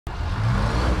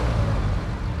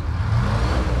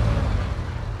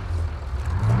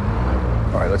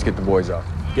let's get the boys off.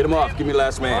 Get them off. Give me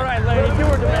last man. All right, lady, do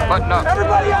her demand. Button up.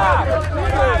 Everybody out!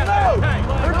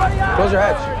 Everybody out! Close your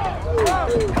heads.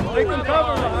 Take them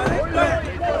cover.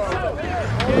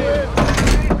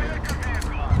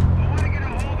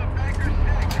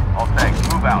 All tanks,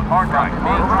 move out. Hard right.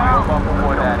 Hard right.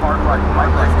 Hard right.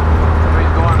 Hard right.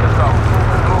 Please go on this zone.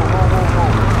 Move.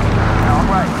 All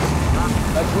right.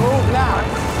 Let's move now.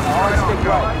 All right, stick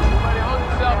right. Everybody hold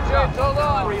yourself, Jets. Hold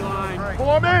on.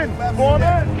 Form in! Form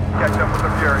in! Catch up with the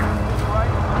Fury.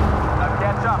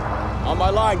 Catch up. On my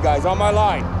line, guys. On my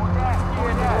line.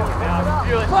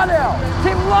 Cut out!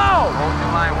 Keep low! Hold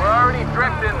your line. We're already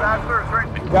drifting. Faster,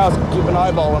 drifting. Guys, keep an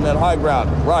eyeball on that high ground.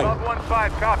 Right. Above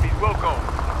 1-5 copies. Wilco.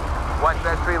 Watch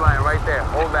that tree line right there.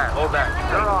 Hold that. Hold that.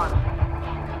 You're on.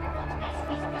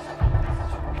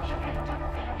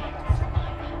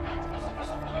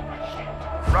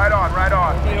 Right on. Right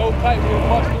on. Hey, hold tight. We're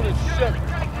busting this shit.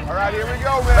 All right, here we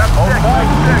go, man. Hold tight.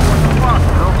 What the fuck?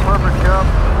 No perfect jump.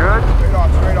 Good. Straight on.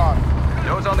 Straight on.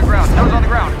 Nose on the ground. Nose on the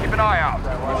ground. Keep an eye out.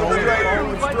 Hold straight.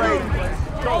 Hold straight.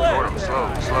 Slow.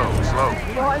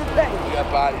 You got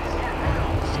bodies.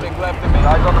 Stick left of me.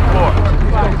 Guys on the floor.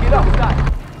 Get up,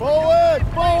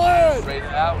 Forward! Straight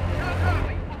out.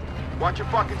 Watch your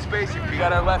fucking spacing, Pete. You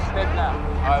got our left stick now. All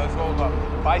right, let's hold up.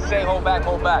 If I say hold back,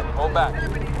 hold back. Hold back.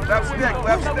 Left stick.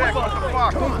 What the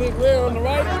fuck? Big rear on the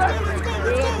right.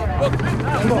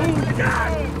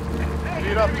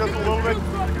 Speed up just a little bit.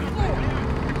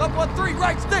 Left 1-3,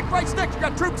 right stick. You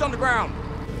got troops on the ground.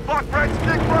 Fuck, right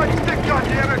stick,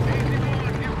 goddammit.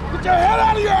 Get your head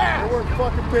out of your ass! They weren't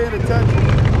fucking paying attention.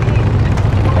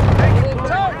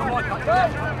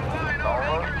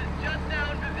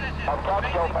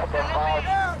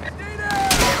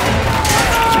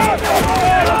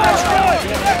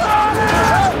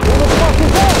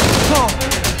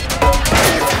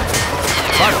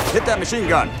 Hit that machine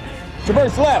gun.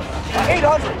 Traverse left.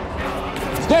 800.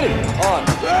 Steady. On.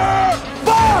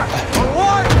 Fire!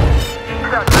 One.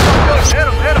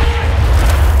 Hit him.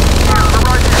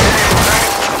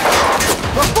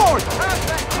 Look forward.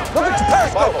 Look at your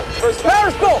periscope.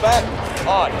 Periscope. Back.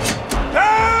 On.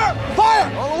 Fire!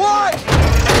 On the line.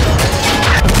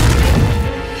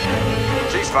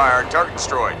 Ceasefire. Target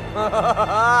destroyed.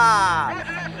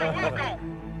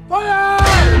 Fire!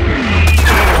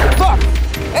 Fuck!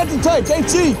 Anti-tank,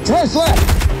 HE, traverse left!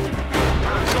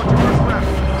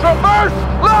 Traverse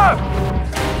left!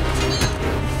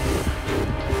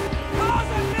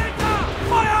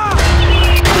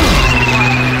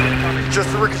 Just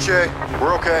a ricochet.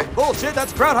 We're okay. Bullshit,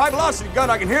 that's a crowd high velocity gun.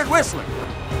 I can hear it whistling.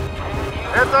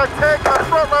 Anti-tank,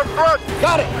 right front.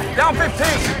 Got it. Down 15.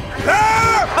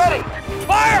 Ready.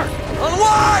 Fire! On the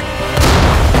line!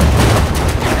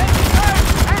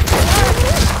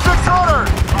 600!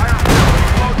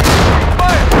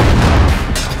 Fire!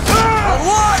 On the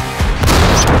line!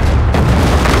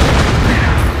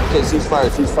 Okay,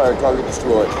 ceasefire, target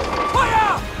destroyed.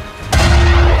 Fire!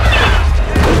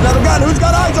 There's another gun. Who's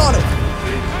got eyes on it?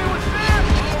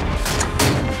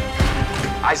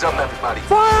 Eyes up, everybody.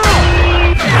 Fire!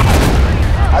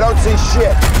 I don't see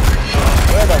shit.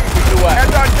 Where the fuck you at?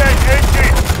 Anti-tank,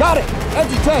 18. Got it!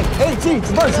 Anti-tank, 18,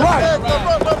 traverse right!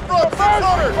 Left front,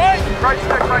 600. Right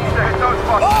stick, hit those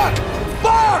spots. On!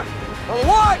 Fire! On the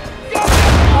line!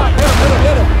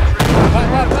 Hit him!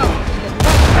 Right.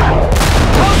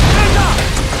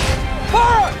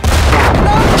 Fire!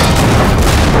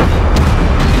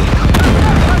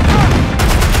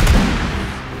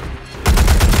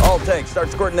 All tanks, start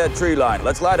squirting that tree line.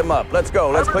 Let's light them up. Let's go.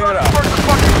 Let's clean it up.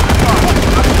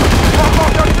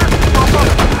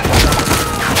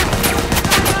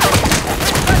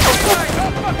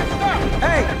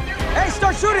 Hey,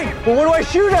 start shooting! Well, what do I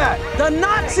shoot at? The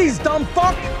Nazis, dumb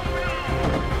fuck!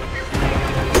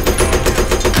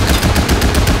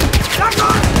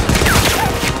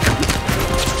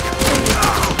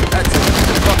 That's it.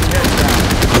 Fucking heads down.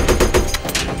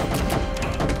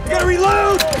 You gotta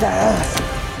reload!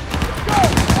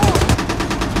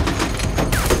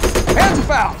 Hands are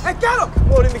foul! Hey, get him!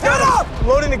 Loading the gun. Get up!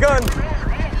 Loading the gun.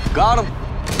 Got him.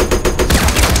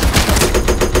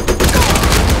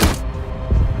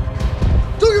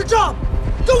 Do your job!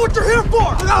 Do what you're here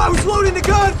for! I was loading the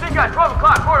gun! Big guy, 12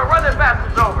 o'clock, quarter, run them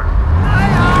bastards over.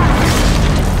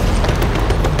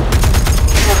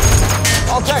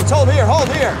 All tanks, hold here, hold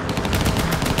here!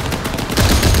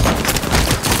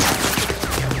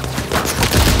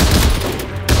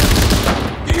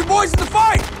 Get your boys in the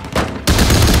fight!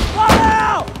 Fire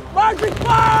out! Marching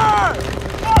fire!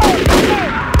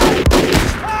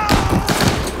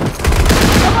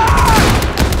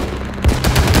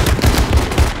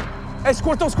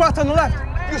 Escort those squats on the left.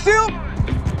 You see them?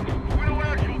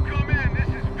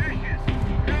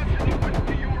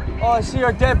 All I see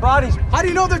are dead bodies. How do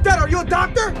you know they're dead? Are you a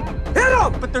doctor? Hit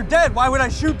them! But they're dead. Why would I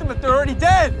shoot them if they're already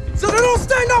dead? So they don't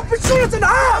stand up and shoot us in the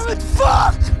ass!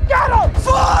 Fuck! Get them!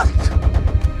 Fuck!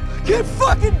 Can't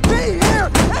fucking be here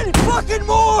any fucking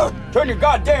more! Turn your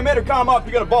goddamn intercom off,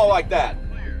 you're gonna ball like that.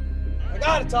 I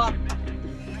got it, Tom.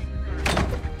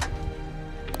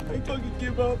 I fucking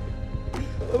give up.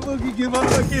 I fucking give up.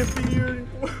 I can't be here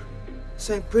anymore. This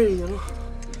ain't pretty, you know?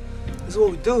 This is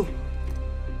what we do.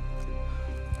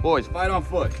 Boys, fight on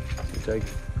foot. Take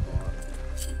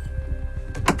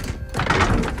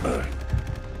it.